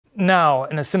Now,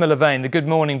 in a similar vein, the Good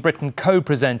Morning Britain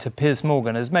co-presenter Piers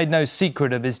Morgan has made no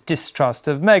secret of his distrust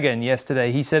of Meghan.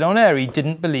 Yesterday, he said on air he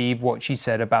didn't believe what she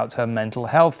said about her mental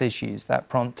health issues. That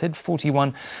prompted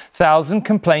 41,000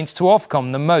 complaints to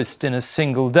Ofcom, the most in a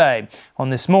single day.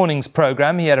 On this morning's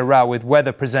programme, he had a row with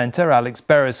weather presenter Alex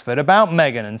Beresford about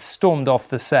Meghan and stormed off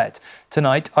the set.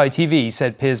 Tonight, ITV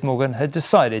said Piers Morgan had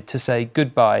decided to say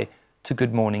goodbye to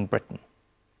Good Morning Britain.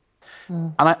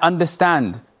 And I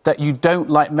understand that you don't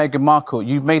like Meghan Markle.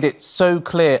 You've made it so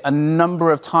clear a number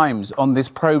of times on this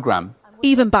programme.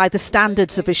 Even by the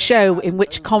standards of a show in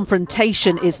which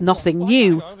confrontation is nothing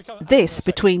new, this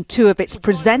between two of its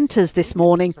presenters this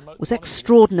morning was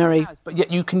extraordinary. But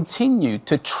yet you continue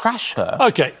to trash her.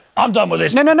 OK, I'm done with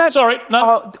this. No. Sorry,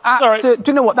 no. Sorry. Do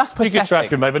you know what? That's pathetic. You can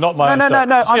trash me, maybe not my own.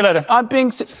 No. See you later. I'm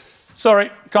being...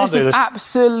 Sorry, can't do this. This is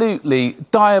absolutely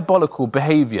diabolical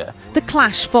behaviour. The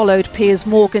clash followed Piers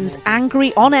Morgan's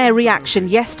angry on-air reaction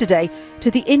yesterday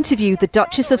to the interview the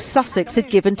Duchess of Sussex had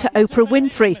given to Oprah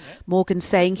Winfrey. Morgan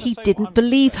saying he didn't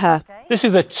believe her. This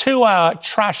is a 2-hour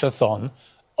trash-a-thon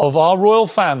of our royal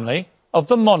family, of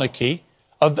the monarchy,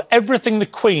 of everything the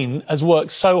Queen has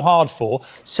worked so hard for.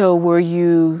 So were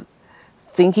you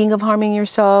thinking of harming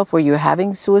yourself? Were you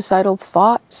having suicidal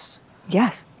thoughts?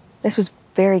 Yes, this was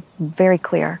very, very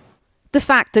clear. The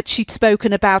fact that she'd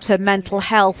spoken about her mental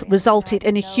health resulted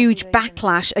in a huge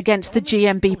backlash against the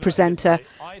GMB presenter.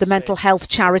 The mental health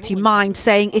charity Mind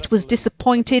saying it was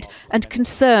disappointed and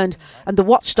concerned, and the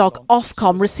watchdog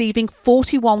Ofcom receiving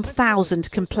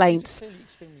 41,000 complaints.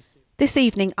 This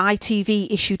evening, ITV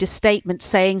issued a statement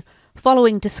saying,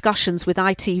 following discussions with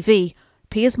ITV,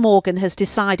 Piers Morgan has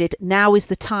decided now is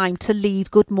the time to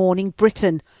leave Good Morning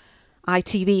Britain.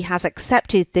 ITV has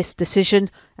accepted this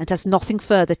decision and has nothing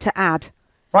further to add.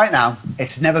 Right now,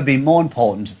 it's never been more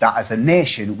important that as a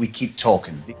nation we keep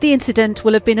talking. The incident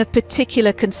will have been of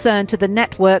particular concern to the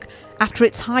network after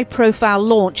its high-profile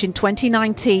launch in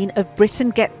 2019 of Britain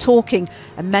Get Talking,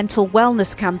 a mental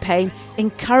wellness campaign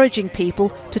encouraging people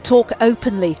to talk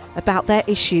openly about their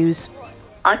issues.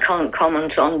 I can't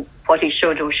comment on what he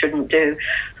should or shouldn't do.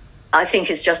 I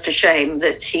think it's just a shame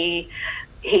that he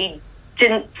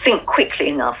didn't think quickly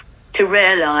enough to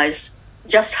realise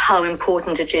just how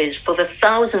important it is for the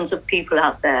thousands of people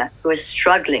out there who are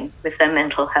struggling with their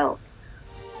mental health.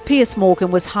 Piers Morgan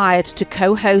was hired to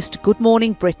co-host Good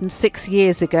Morning Britain 6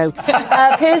 years ago.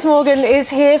 Piers Morgan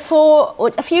is here for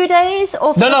a few days?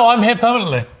 Or No, I'm here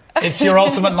permanently. It's your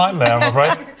ultimate nightmare, I'm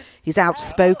afraid. His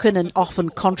outspoken and often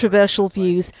controversial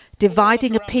views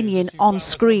dividing opinion on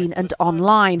screen and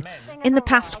online. In the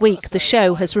past week, the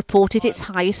show has reported its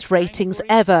highest ratings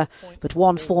ever. But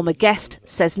one former guest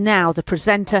says now the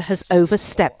presenter has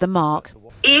overstepped the mark.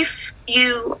 If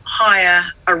you hire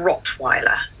a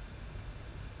Rottweiler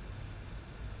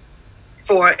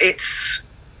for its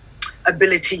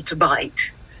ability to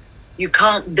bite, you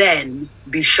can't then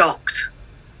be shocked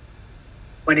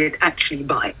when it actually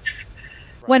bites.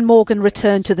 When Morgan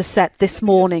returned to the set this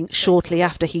morning, shortly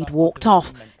after he'd walked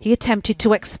off, he attempted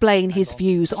to explain his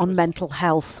views on mental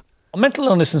health. Mental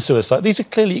illness and suicide, these are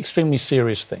clearly extremely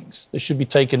serious things. They should be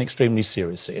taken extremely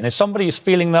seriously. And if somebody is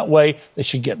feeling that way, they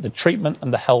should get the treatment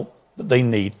and the help that they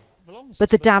need. But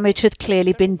the damage had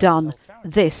clearly been done.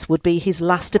 This would be his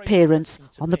last appearance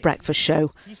on The Breakfast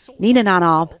Show. Nina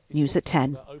Nanarb, News at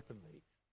 10.